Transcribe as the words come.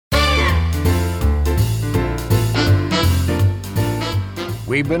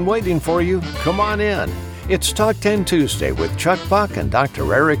We've been waiting for you. Come on in. It's Talk 10 Tuesday with Chuck Buck and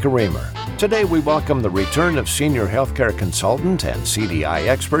Dr. Erica Remer. Today we welcome the return of senior healthcare consultant and CDI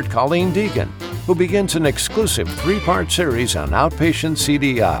expert Colleen Deegan, who begins an exclusive 3-part series on outpatient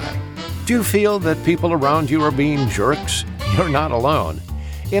CDI. Do you feel that people around you are being jerks? You're not alone.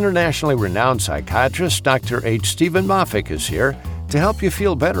 Internationally renowned psychiatrist Dr. H. Stephen Moffic is here to help you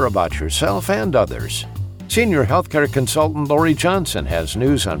feel better about yourself and others. Senior healthcare consultant Laurie Johnson has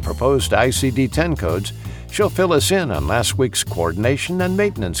news on proposed ICD-10 codes. She'll fill us in on last week's Coordination and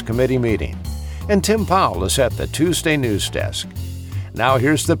Maintenance Committee meeting. And Tim Powell is at the Tuesday News Desk. Now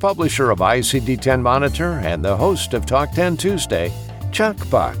here's the publisher of ICD-10 Monitor and the host of Talk 10 Tuesday, Chuck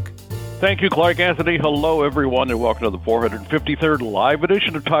Buck. Thank you, Clark Anthony. Hello, everyone, and welcome to the 453rd live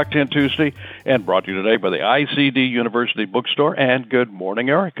edition of Talk 10 Tuesday, and brought to you today by the ICD University Bookstore. And good morning,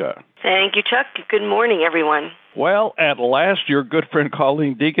 Erica. Thank you, Chuck. Good morning, everyone. Well, at last, your good friend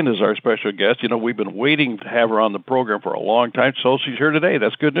Colleen Deegan is our special guest. You know, we've been waiting to have her on the program for a long time, so she's here today.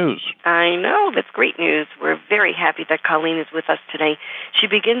 That's good news. I know. That's great news. We're very happy that Colleen is with us today. She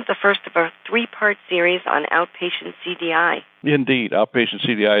begins the first of our 3-part series on outpatient CDI. Indeed. Outpatient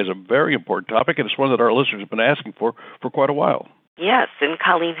CDI is a very important topic, and it's one that our listeners have been asking for quite a while. Yes, and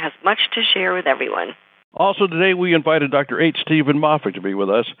Colleen has much to share with everyone. Also today, we invited Dr. H. Stephen Moffic to be with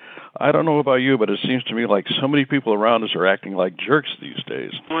us. I don't know about you, but it seems to me like so many people around us are acting like jerks these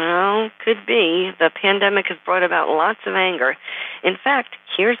days. Well, could be. The pandemic has brought about lots of anger. In fact,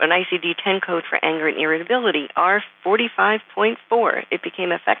 here's an ICD-10 code for anger and irritability, R45.4. It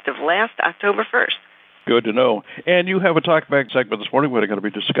became effective last October 1st. Good to know. And you have a TalkBack segment this morning. What are you going to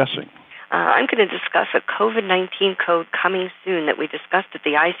be discussing? I'm going to discuss a COVID-19 code coming soon that we discussed at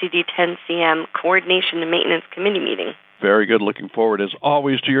the ICD-10-CM Coordination and Maintenance Committee meeting. Very good. Looking forward, as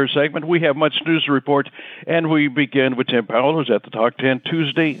always, to your segment. We have much news to report, and we begin with Tim Powell, who's at the Talk 10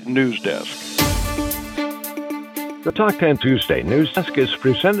 Tuesday News Desk. The Talk 10 Tuesday News Desk is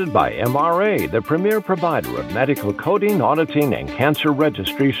presented by MRA, the premier provider of medical coding, auditing, and cancer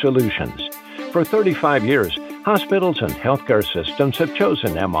registry solutions. For 35 years, hospitals and healthcare systems have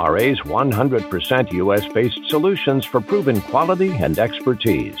chosen MRA's 100% U.S.-based solutions for proven quality and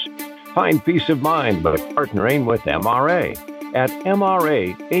expertise. Find peace of mind by partnering with MRA at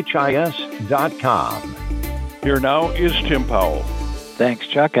mrahis.com. Here now is Tim Powell. Thanks,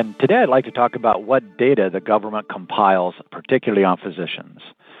 Chuck. And today I'd like to talk about what data the government compiles, particularly on physicians.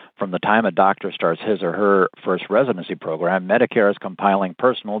 From the time a doctor starts his or her first residency program, Medicare is compiling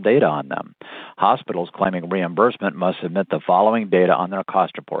personal data on them. Hospitals claiming reimbursement must submit the following data on their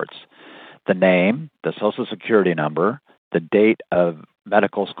cost reports: the name, the Social Security number, the date of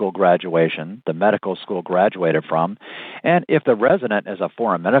medical school graduation, the medical school graduated from, and if the resident is a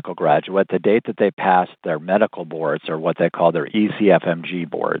foreign medical graduate, the date that they passed their medical boards, or what they call their ECFMG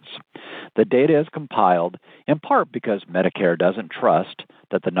boards. The data is compiled in part because Medicare doesn't trust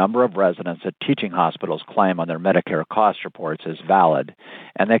that the number of residents that teaching hospitals claim on their Medicare cost reports is valid,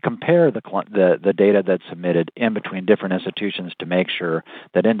 and they compare the data that's submitted in between different institutions to make sure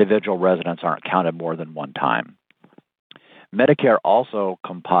that individual residents aren't counted more than one time. Medicare also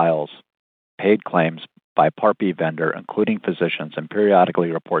compiles paid claims by Part B vendor, including physicians, and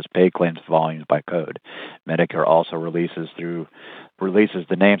periodically reports paid claims volumes by code. Medicare also releases the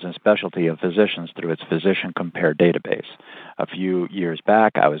names and specialty of physicians through its Physician Compare database. A few years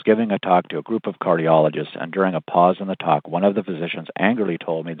back, I was giving a talk to a group of cardiologists, and during a pause in the talk, one of the physicians angrily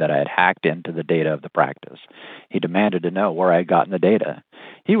told me that I had hacked into the data of the practice. He demanded to know where I had gotten the data.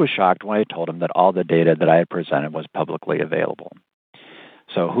 He was shocked when I told him that all the data that I had presented was publicly available.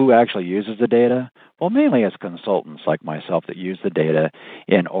 So who actually uses the data? Well, mainly it's consultants like myself that use the data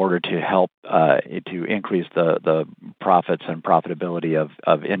in order to help to increase the profits and profitability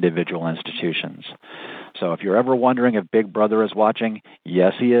of individual institutions. So if you're ever wondering if Big Brother is watching,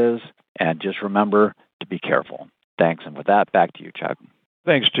 yes, he is. And just remember to be careful. Thanks. And with that, back to you, Chuck.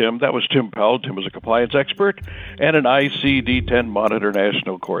 Thanks, Tim. That was Tim Powell. Tim is a compliance expert and an ICD-10 Monitor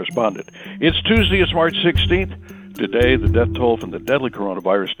national correspondent. It's Tuesday, it's March 16th. Today, the death toll from the deadly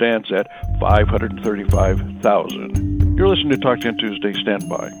coronavirus stands at 535,000. You're listening to Talk 10 Tuesday. Stand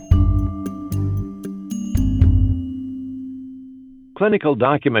by. Clinical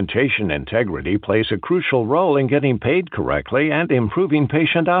documentation integrity plays a crucial role in getting paid correctly and improving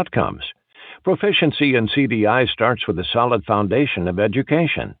patient outcomes. Proficiency in CDI starts with a solid foundation of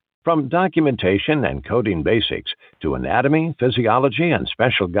education. From documentation and coding basics to anatomy, physiology, and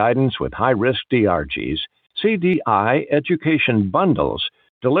special guidance with high-risk DRGs, CDI education bundles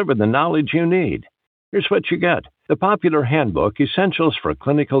deliver the knowledge you need. Here's what you get: the popular handbook, Essentials for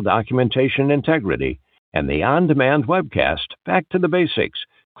Clinical Documentation Integrity, and the on-demand webcast, Back to the Basics,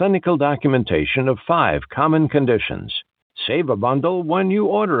 clinical documentation of 5 common conditions. Save a bundle when you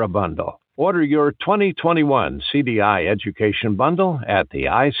order a bundle. Order your 2021 CDI Education Bundle at the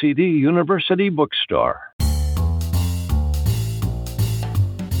ICD University Bookstore.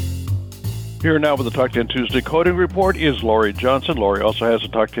 Here now with the Talk 10 Tuesday Coding Report is Laurie Johnson. Laurie also has a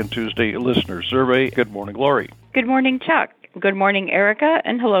Talk 10 Tuesday listener survey. Good morning, Laurie. Good morning, Chuck. Good morning, Erica,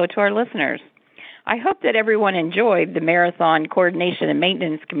 and hello to our listeners. I hope that everyone enjoyed the Marathon Coordination and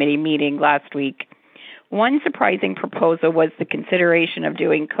Maintenance Committee meeting last week. One surprising proposal was the consideration of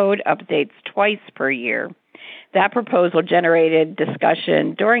doing code updates twice per year. That proposal generated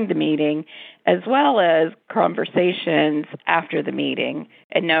discussion during the meeting as well as conversations after the meeting.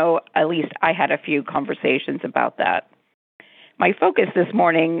 And no, at least I had a few conversations about that. My focus this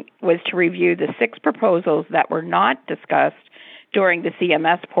morning was to review the 6 proposals that were not discussed during the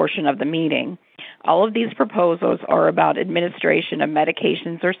CMS portion of the meeting. All of these proposals are about administration of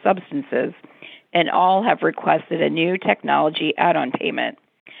medications or substances, and all have requested a new technology add-on payment.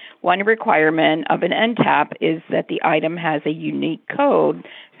 One requirement of an NTAP is that the item has a unique code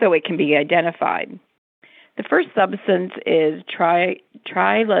so it can be identified. The first substance is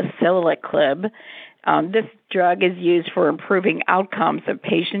trilaciclib. This drug is used for improving outcomes of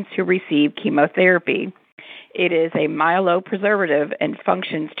patients who receive chemotherapy. It is a myelopreservative and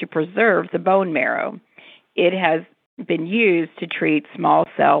functions to preserve the bone marrow. It has been used to treat small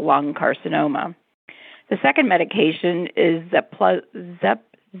cell lung carcinoma. The second medication is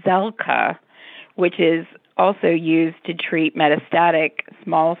Zepzelca, which is also used to treat metastatic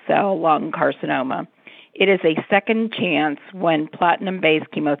small cell lung carcinoma. It is a second chance when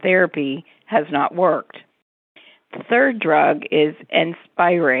platinum-based chemotherapy has not worked. The third drug is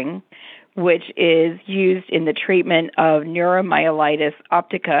enspiring, which is used in the treatment of neuromyelitis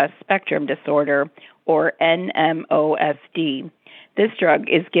optica spectrum disorder, or NMOSD. This drug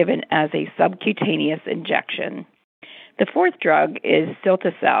is given as a subcutaneous injection. The fourth drug is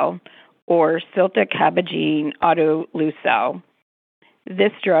cilta-cel, or ciltacabagene autoleucel.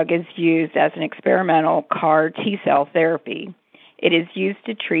 This drug is used as an experimental CAR T-cell therapy. It is used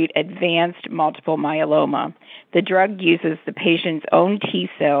to treat advanced multiple myeloma. The drug uses the patient's own T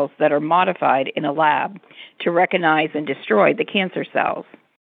cells that are modified in a lab to recognize and destroy the cancer cells.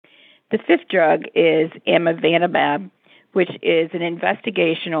 The fifth drug is amivantamab, which is an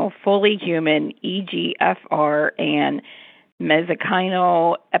investigational fully human EGFR and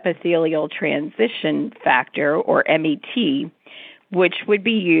mesenchymal epithelial transition factor, or MET, which would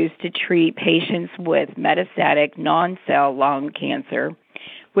be used to treat patients with metastatic non-cell lung cancer,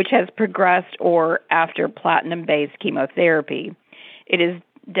 which has progressed or after platinum-based chemotherapy. It is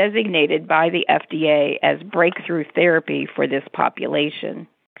designated by the FDA as breakthrough therapy for this population.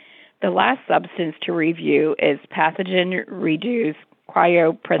 The last substance to review is pathogen-reduced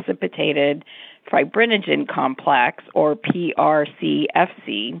cryoprecipitated fibrinogen complex, or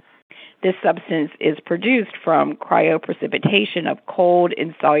PRCFC. This substance is produced from cryoprecipitation of cold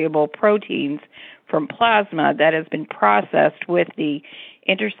insoluble proteins from plasma that has been processed with the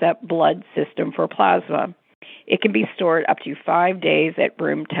Intercept blood system for plasma. It can be stored up to 5 days at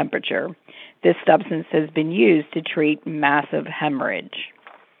room temperature. This substance has been used to treat massive hemorrhage.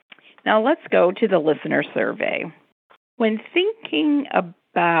 Now let's go to the listener survey. When thinking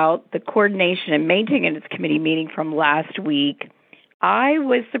about the Coordination and Maintenance Committee meeting from last week, I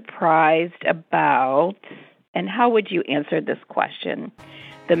was surprised about, and how would you answer this question,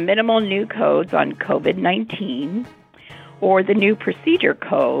 the minimal new codes on COVID-19, or the new procedure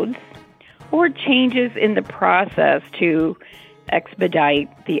codes, or changes in the process to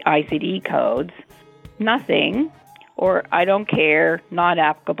expedite the ICD codes, nothing, or I don't care, not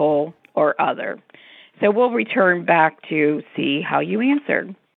applicable, or other. So we'll return back to see how you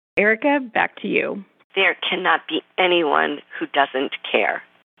answered. Erica, back to you. There cannot be anyone who doesn't care.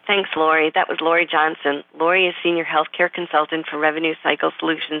 Thanks, Laurie. That was Laurie Johnson. Laurie is Senior Healthcare Consultant for Revenue Cycle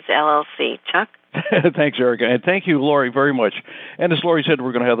Solutions, LLC. Chuck? Thanks, Erica. And thank you, Laurie, very much. And as Laurie said,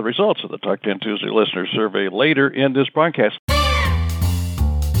 we're going to have the results of the Talk 10 Tuesday listener survey later in this broadcast.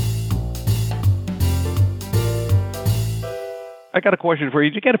 I got a question for you.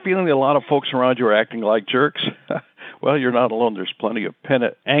 Do you get a feeling that a lot of folks around you are acting like jerks? Well, you're not alone. There's plenty of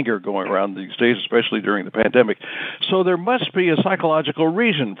pent-up anger going around these days, especially during the pandemic. So there must be a psychological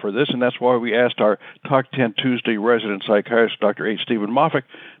reason for this, and that's why we asked our Talk 10 Tuesday resident psychiatrist, Dr. H. Stephen Moffic,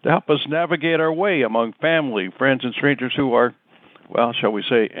 to help us navigate our way among family, friends, and strangers who are, well, shall we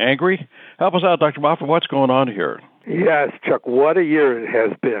say, angry? Help us out, Dr. Moffic. What's going on here? Yes, Chuck, what a year it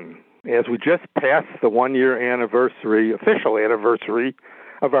has been. As we just passed the one-year anniversary, official anniversary,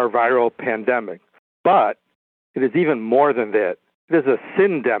 of our viral pandemic. But it is even more than that. It is a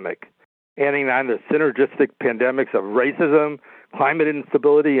syndemic, adding on the synergistic pandemics of racism, climate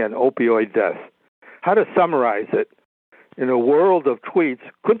instability, and opioid deaths. How to summarize it? In a world of tweets,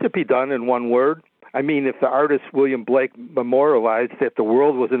 couldn't it be done in one word? I mean, if the artist William Blake memorialized that the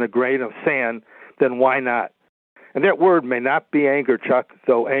world was in a grain of sand, then why not? And that word may not be anger, Chuck,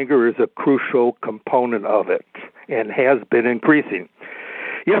 though anger is a crucial component of it and has been increasing.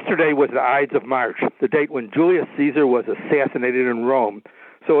 Yesterday was the Ides of March, the date when Julius Caesar was assassinated in Rome.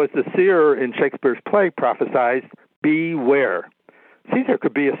 So as the seer in Shakespeare's play prophesied, beware. Caesar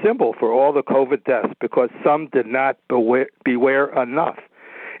could be a symbol for all the COVID deaths because some did not beware enough.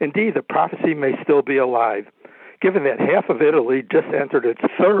 Indeed, the prophecy may still be alive, given that half of Italy just entered its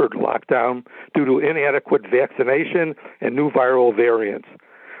third lockdown due to inadequate vaccination and new viral variants.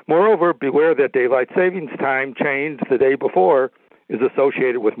 Moreover, beware that daylight savings time change the day before is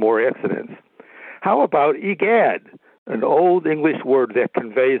associated with more accidents. How about egad, an old English word that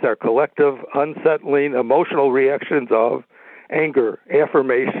conveys our collective, unsettling emotional reactions of anger,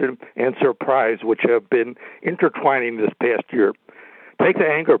 affirmation, and surprise, which have been intertwining this past year. Take the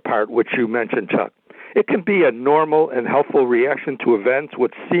anger part, which you mentioned, Chuck. It can be a normal and helpful reaction to events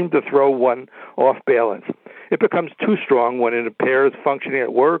which seem to throw one off balance. It becomes too strong when it impairs functioning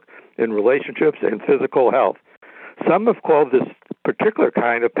at work, in relationships, and physical health. Some have called this particular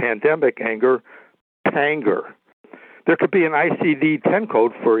kind of pandemic anger panger. There could be an ICD-10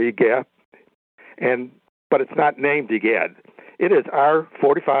 code for EGAD, but it's not named EGAD. It is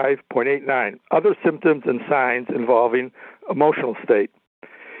R45.89, other symptoms and signs involving emotional state.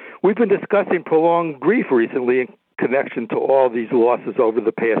 We've been discussing prolonged grief recently in connection to all these losses over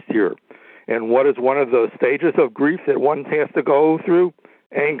the past year. And what is one of those stages of grief that one has to go through?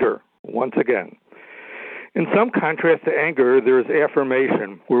 Anger, once again. In some contrast to anger, there is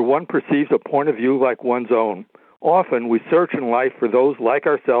affirmation, where one perceives a point of view like one's own. Often, we search in life for those like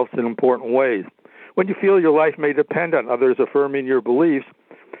ourselves in important ways. When you feel your life may depend on others affirming your beliefs,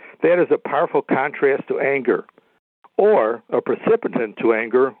 that is a powerful contrast to anger, or a precipitant to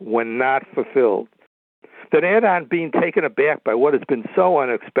anger when not fulfilled. Then add on being taken aback by what has been so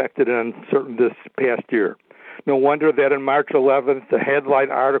unexpected and uncertain this past year. No wonder that on March 11th, the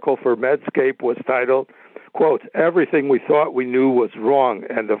headline article for Medscape was titled, quotes, "Everything we thought we knew was wrong,"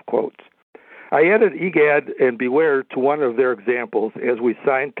 end of quotes. I added EGAD and beware to one of their examples as we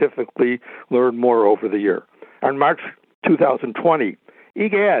scientifically learn more over the year. On March 2020,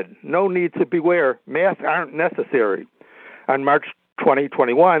 EGAD, no need to beware, masks aren't necessary. On March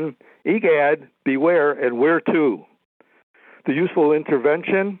 2021, EGAD, beware and where to. The useful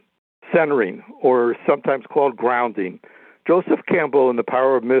intervention, centering, or sometimes called grounding. Joseph Campbell in The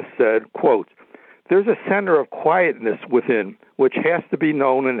Power of Myth said, quote, "There's a center of quietness within which has to be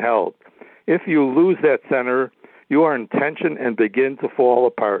known and held. If you lose that center, you are in tension and begin to fall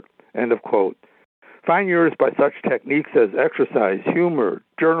apart," end of quote. Find yours by such techniques as exercise, humor,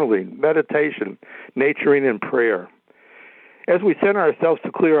 journaling, meditation, naturing, and prayer. As we center ourselves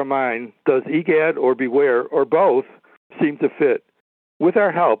to clear our mind, does EGAD or beware, or both, seem to fit? With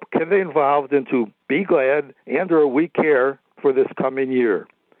our help, can they evolve into be glad and or we care for this coming year?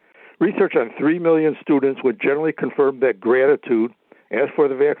 Research on 3 million students would generally confirm that gratitude, as for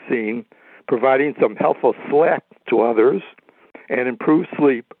the vaccine, providing some helpful slack to others, and improved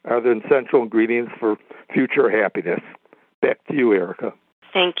sleep are the essential ingredients for future happiness. Back to you, Erica.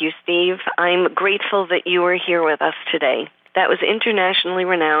 Thank you, Steve. I'm grateful that you are here with us today. That was internationally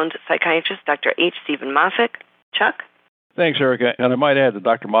renowned psychiatrist Dr. H. Stephen Moffic. Chuck? Thanks, Erica. And I might add that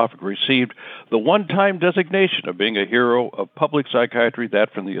Dr. Moffic received the one-time designation of being a hero of public psychiatry,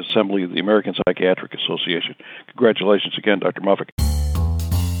 that from the Assembly of the American Psychiatric Association. Congratulations again, Dr. Moffic.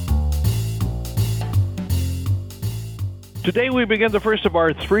 Today we begin the first of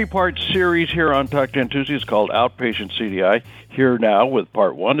our three-part series here on Talk 10 Tuesdays called Outpatient CDI. Here now with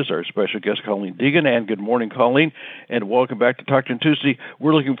part one is our special guest, Colleen Deegan. And good morning, Colleen, and welcome back to Talk 10 Tuesday.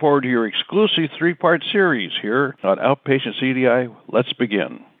 We're looking forward to your exclusive three-part series here on Outpatient CDI. Let's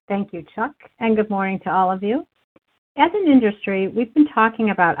begin. Thank you, Chuck, and good morning to all of you. As an industry, we've been talking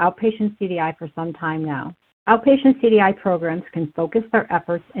about outpatient CDI for some time now. Outpatient CDI programs can focus their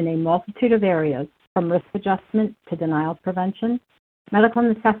efforts in a multitude of areas, from risk adjustment to denials prevention, medical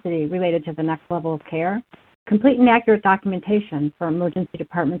necessity related to the next level of care, complete and accurate documentation for emergency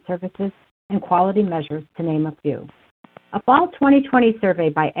department services, and quality measures, to name a few. A fall 2020 survey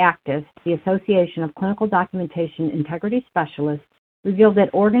by ACTIS, the Association of Clinical Documentation Integrity Specialists, revealed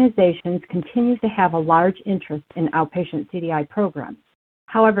that organizations continue to have a large interest in outpatient CDI programs.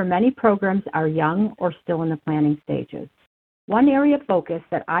 However, many programs are young or still in the planning stages. One area of focus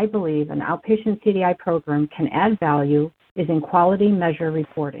that I believe an outpatient CDI program can add value is in quality measure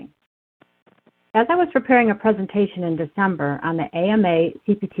reporting. As I was preparing a presentation in December on the AMA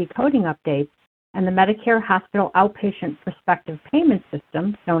CPT coding updates and the Medicare Hospital Outpatient Prospective Payment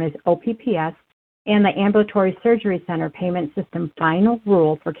System, known as OPPS, and the Ambulatory Surgery Center Payment System final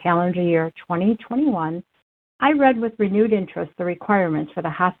rule for calendar year 2021, I read with renewed interest the requirements for the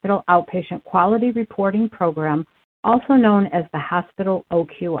Hospital Outpatient Quality Reporting Program, also known as the Hospital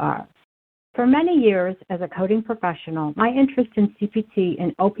OQR. For many years as a coding professional, my interest in CPT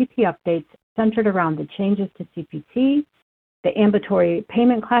and OPP updates centered around the changes to CPT, the ambulatory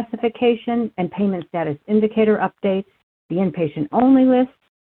payment classification and payment status indicator updates, the inpatient-only list,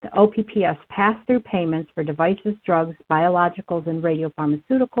 the OPPS pass-through payments for devices, drugs, biologicals, and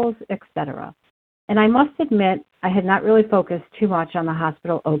radiopharmaceuticals, etc. And I must admit, I had not really focused too much on the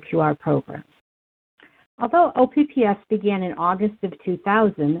hospital OQR program. Although OPPS began in August of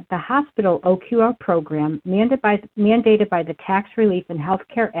 2000, the hospital OQR program, mandated by the Tax Relief and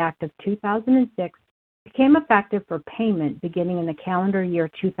Healthcare Act of 2006, became effective for payment beginning in the calendar year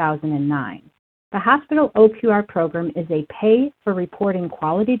 2009. The hospital OQR program is a pay-for-reporting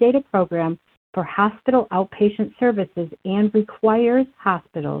quality data program for hospital outpatient services and requires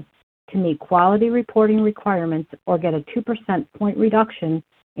hospitals to meet quality reporting requirements or get a 2% point reduction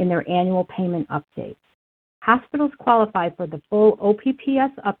in their annual payment updates. Hospitals qualify for the full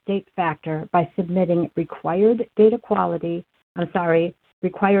OPPS update factor by submitting required quality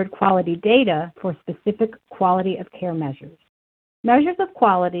data for specific quality of care measures. Measures of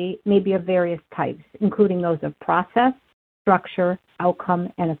quality may be of various types, including those of process, structure, outcome,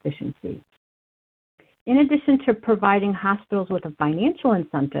 and efficiency. In addition to providing hospitals with a financial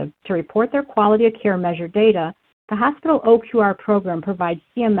incentive to report their quality of care measure data, the hospital OQR program provides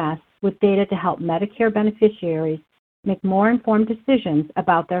CMS with data to help Medicare beneficiaries make more informed decisions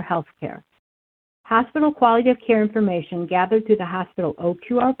about their health care. Hospital quality of care information gathered through the hospital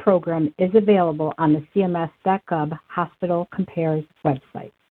OQR program is available on the CMS.gov Hospital Compares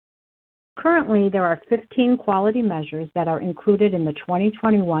website. Currently, there are 15 quality measures that are included in the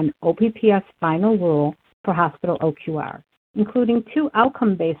 2021 OPPS final rule for hospital OQR, including 2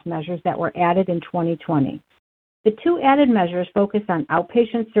 outcome-based measures that were added in 2020. The 2 added measures focus on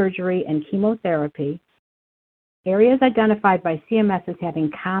outpatient surgery and chemotherapy, areas identified by CMS as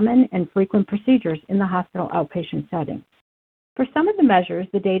having common and frequent procedures in the hospital outpatient setting. For some of the measures,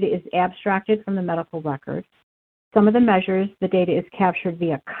 the data is abstracted from the medical record. Some of the measures, the data is captured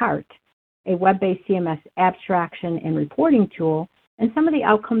via CART, a web-based CMS abstraction and reporting tool, and some of the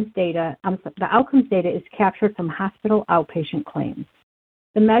outcomes data is captured from hospital outpatient claims.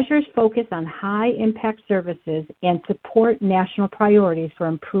 The measures focus on high-impact services and support national priorities for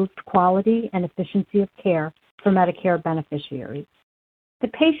improved quality and efficiency of care for Medicare beneficiaries. The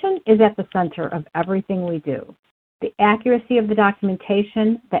patient is at the center of everything we do. The accuracy of the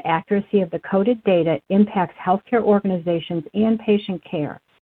documentation, the accuracy of the coded data impacts healthcare organizations and patient care.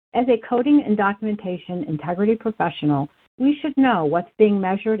 As a coding and documentation integrity professional, we should know what's being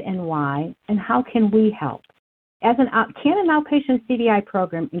measured and why, and how can we help. Can an outpatient CDI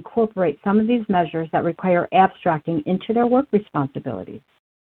program incorporate some of these measures that require abstracting into their work responsibilities?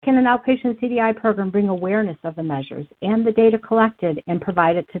 Can an outpatient CDI program bring awareness of the measures and the data collected and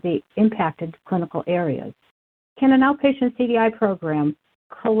provide it to the impacted clinical areas? Can an outpatient CDI program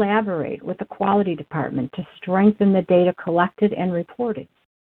collaborate with the quality department to strengthen the data collected and reported?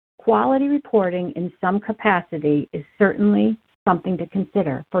 Quality reporting in some capacity is certainly something to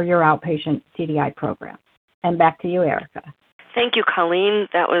consider for your outpatient CDI program. And back to you, Erica. Thank you, Colleen.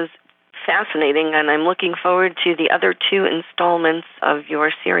 That was fascinating, and I'm looking forward to the other 2 installments of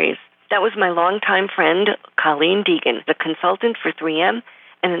your series. That was my longtime friend, Colleen Deegan, the consultant for 3M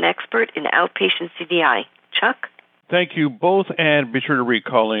and an expert in outpatient CDI. Chuck? Thank you both, and be sure to read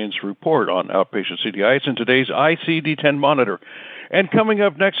Colleen's report on outpatient CDI. It's in today's ICD-10 Monitor. And coming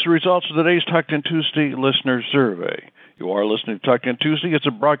up next, the results of today's Talk 10 Tuesday listener survey. You are listening to Talk 10 Tuesday. It's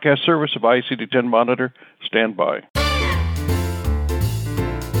a broadcast service of ICD-10 Monitor. Stand by.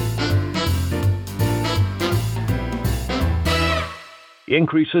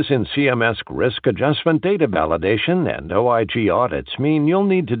 Increases in CMS risk adjustment data validation and OIG audits mean you'll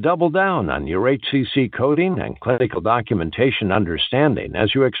need to double down on your HCC coding and clinical documentation understanding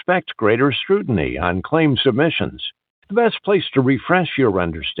as you expect greater scrutiny on claim submissions. The best place to refresh your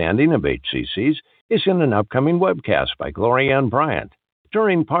understanding of HCCs is in an upcoming webcast by Gloria Bryant.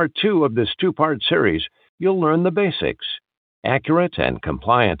 During Part 2 of this 2-part series, you'll learn the basics. Accurate and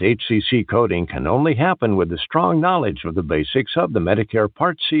compliant HCC coding can only happen with a strong knowledge of the basics of the Medicare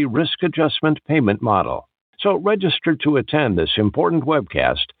Part C risk adjustment payment model. So register to attend this important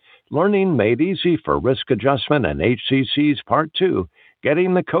webcast, Learning Made Easy for Risk Adjustment and HCC's Part 2,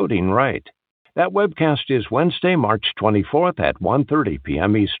 Getting the Coding Right. That webcast is Wednesday, March 24th at 1:30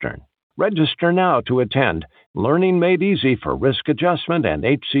 p.m. Eastern. Register now to attend Learning Made Easy for Risk Adjustment and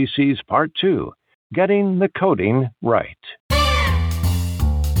HCC's Part 2, Getting the Coding Right.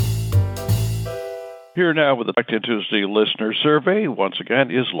 Here now with the Talk 10 Tuesday listener survey, once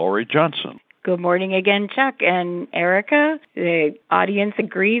again, is Laurie Johnson. Good morning again, Chuck and Erica. The audience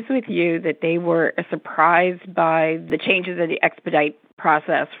agrees with you that they were surprised by the changes in the expedite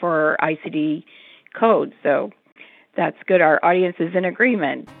process for ICD codes. So that's good. Our audience is in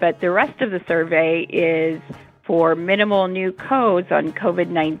agreement. But the rest of the survey is for minimal new codes on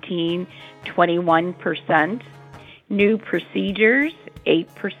COVID-19, 21%, new procedures,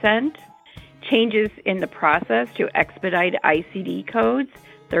 8%, changes in the process to expedite ICD codes,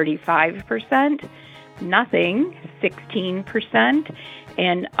 35%, nothing, 16%,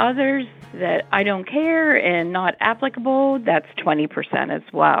 and others that I don't care and not applicable, that's 20% as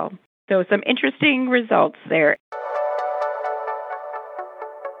well. So some interesting results there.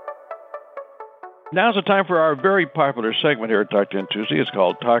 Now's the time for our very popular segment here at Talk 10 Tuesday. It's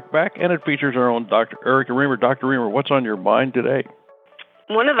called TalkBack, and it features our own Dr. Erica Remer. Dr. Remer, what's on your mind today?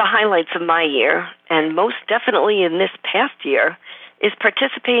 One of the highlights of my year, and most definitely in this past year, is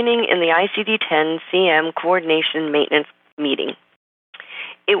participating in the ICD-10 CM Coordination Maintenance Meeting.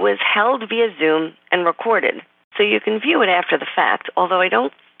 It was held via Zoom and recorded, so you can view it after the fact, although I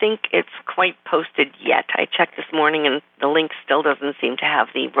don't think it's quite posted yet. I checked this morning and the link still doesn't seem to have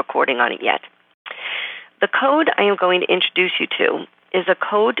the recording on it yet. The code I am going to introduce you to is a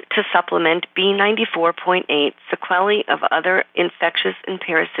code to supplement B94.8 sequelae of other infectious and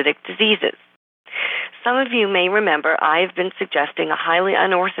parasitic diseases. Some of you may remember I've been suggesting a highly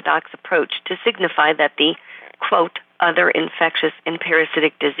unorthodox approach to signify that the, quote, other infectious and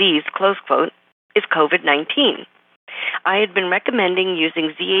parasitic disease, close quote, is COVID-19. I had been recommending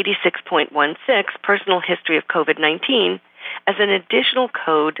using Z86.16, personal history of COVID-19, as an additional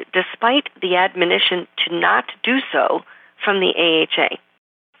code despite the admonition to not do so from the AHA.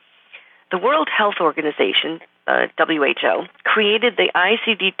 The World Health Organization, WHO, created the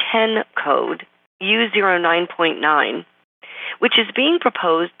ICD-10 code U09.9, which is being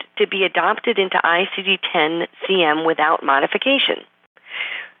proposed to be adopted into ICD-10 CM without modification.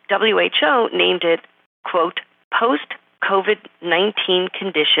 WHO named it, quote, post-COVID-19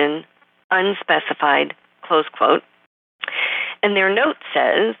 condition, unspecified, close quote. And their note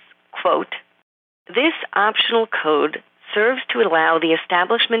says, quote, this optional code serves to allow the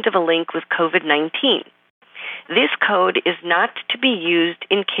establishment of a link with COVID-19. This code is not to be used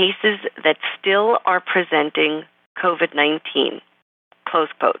in cases that still are presenting COVID-19,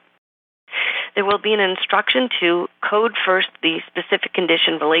 close quote. There will be an instruction to code first the specific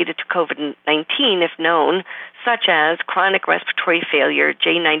condition related to COVID-19 if known, such as chronic respiratory failure,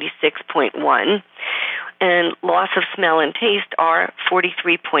 J96.1, and loss of smell and taste,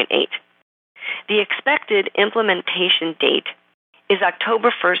 R43.8. The expected implementation date is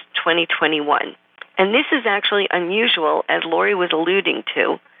October 1st, 2021. And this is actually unusual, as Laurie was alluding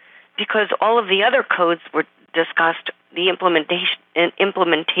to, because all of the other codes were discussed. The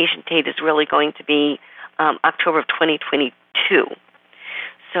implementation date is really going to be October of 2022.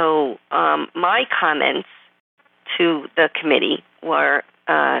 So my comments to the committee were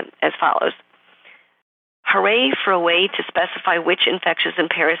as follows. Hooray for a way to specify which infectious and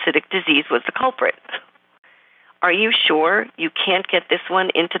parasitic disease was the culprit. Are you sure you can't get this one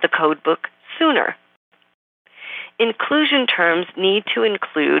into the code book sooner? Inclusion terms need to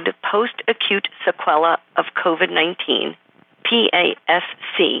include post-acute sequela of COVID-19,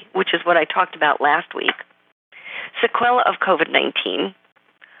 PASC, which is what I talked about last week, sequela of COVID-19,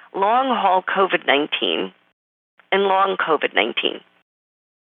 long-haul COVID-19, and long COVID-19.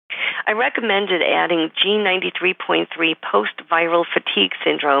 I recommended adding G93.3 post-viral fatigue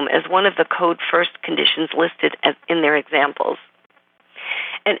syndrome as one of the code first conditions listed in their examples.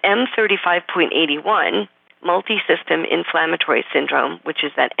 And M35.81, multi-system inflammatory syndrome, which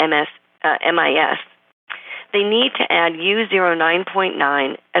is that MIS, they need to add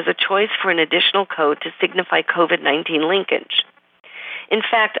U09.9 as a choice for an additional code to signify COVID-19 linkage. In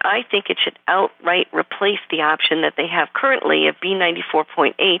fact, I think it should outright replace the option that they have currently of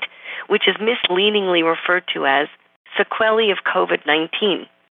B94.8, which is misleadingly referred to as sequelae of COVID-19.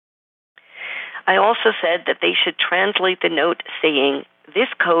 I also said that they should translate the note saying, this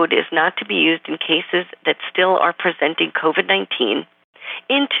code is not to be used in cases that still are presenting COVID-19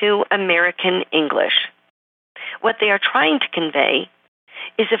 into American English. What they are trying to convey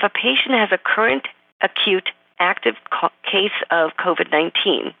is if a patient has a current acute active case of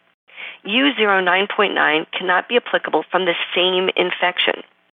COVID-19. U09.9 cannot be applicable from the same infection.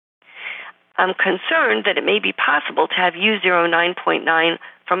 I'm concerned that it may be possible to have U09.9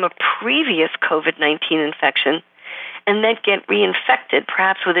 from a previous COVID-19 infection and then get reinfected,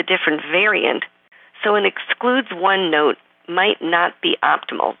 perhaps with a different variant, so an excludes one note might not be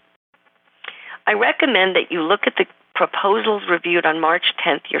optimal. I recommend that you look at the proposals reviewed on March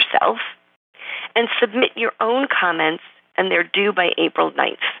 10th yourself and submit your own comments, and they're due by April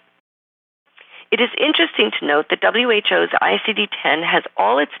 9th. It is interesting to note that WHO's ICD-10 has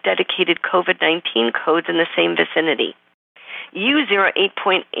all its dedicated COVID-19 codes in the same vicinity.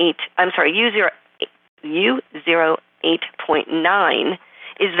 U08.9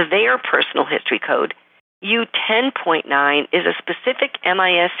 is their personal history code. U10.9 is a specific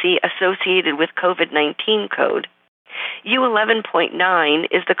MISC associated with COVID-19 code. U11.9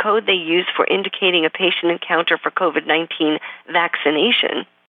 is the code they use for indicating a patient encounter for COVID-19 vaccination.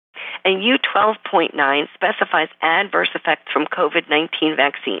 And U12.9 specifies adverse effects from COVID-19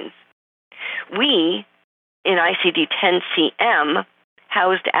 vaccines. We, in ICD-10-CM,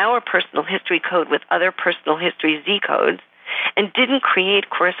 housed our personal history code with other personal history Z codes and didn't create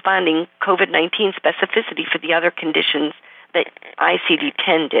corresponding COVID-19 specificity for the other conditions that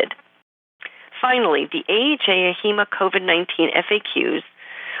ICD-10 did. Finally, the AHA AHIMA COVID-19 FAQs,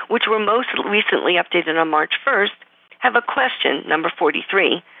 which were most recently updated on March 1st, have a question, number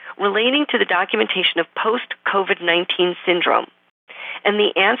 43, relating to the documentation of post-COVID-19 syndrome. And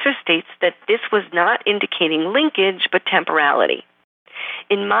the answer states that this was not indicating linkage, but temporality.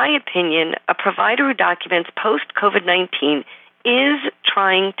 In my opinion, a provider who documents post-COVID-19 is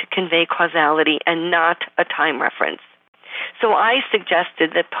trying to convey causality and not a time reference. So I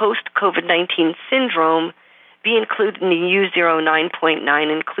suggested that post-COVID-19 syndrome be included in the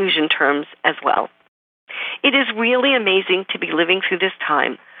U09.9 inclusion terms as well. It is really amazing to be living through this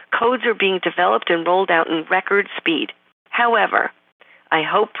time. Codes are being developed and rolled out in record speed. However, I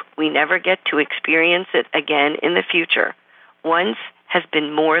hope we never get to experience it again in the future. Once has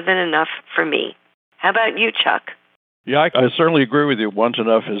been more than enough for me. How about you, Chuck? Yeah, I certainly agree with you. Once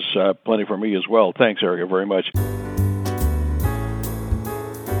enough is plenty for me as well. Thanks, Erica, very much.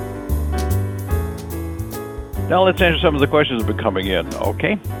 Now let's answer some of the questions that have been coming in,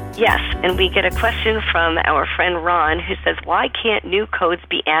 okay? Yes, and we get a question from our friend Ron who says, why can't new codes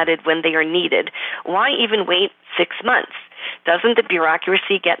be added when they are needed? Why even wait 6 months? Doesn't the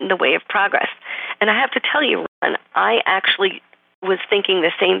bureaucracy get in the way of progress? And I have to tell you, Ron, I actually was thinking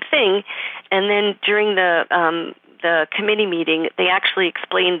the same thing, and then during the committee meeting, they actually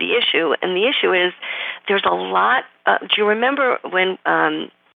explained the issue, and the issue is there's a lot. Do you remember when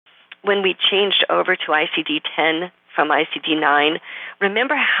we changed over to ICD-10 from ICD-9?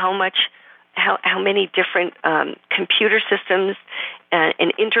 Remember how many different computer systems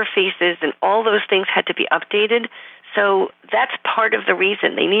and interfaces and all those things had to be updated? So that's part of the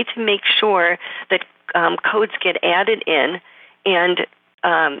reason. They need to make sure that codes get added in and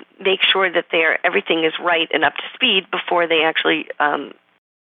make sure that everything is right and up to speed before they actually,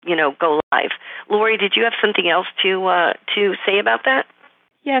 go live. Laurie, did you have something else to say about that?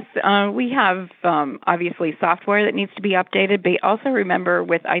 Yes, we have obviously software that needs to be updated, but also remember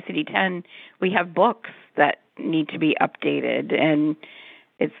with ICD-10, we have books that need to be updated, and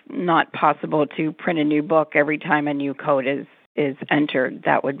it's not possible to print a new book every time a new code is entered.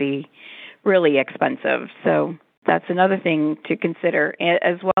 That would be really expensive. So that's another thing to consider,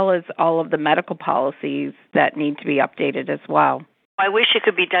 as well as all of the medical policies that need to be updated as well. I wish it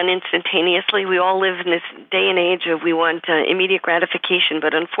could be done instantaneously. We all live in this day and age of we want immediate gratification,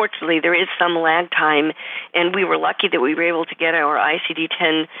 but unfortunately there is some lag time, and we were lucky that we were able to get our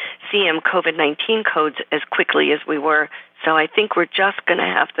ICD-10-CM COVID-19 codes as quickly as we were. So I think we're just going to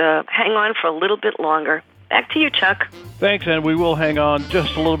have to hang on for a little bit longer. Back to you, Chuck. Thanks, and we will hang on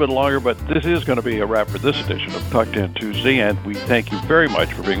just a little bit longer, but this is going to be a wrap for this edition of Talk 10 Tuesday, and we thank you very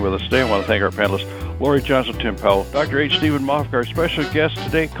much for being with us today. I want to thank our panelists, Laurie Johnson, Tim Powell, Dr. H. Stephen Moffic, our special guest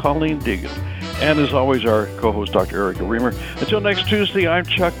today, Colleen Deegan, and as always, our co-host, Dr. Erica Remer. Until next Tuesday, I'm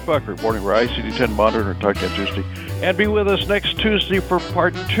Chuck Buck, reporting for ICD-10 Monitor Talk 10 Tuesday, and be with us next Tuesday for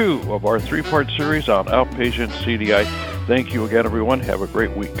Part 2 of our 3-part series on Outpatient CDI. Thank you again, everyone. Have a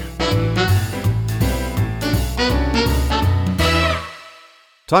great week.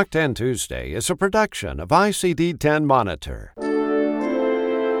 Talk 10 Tuesday is a production of ICD-10 Monitor.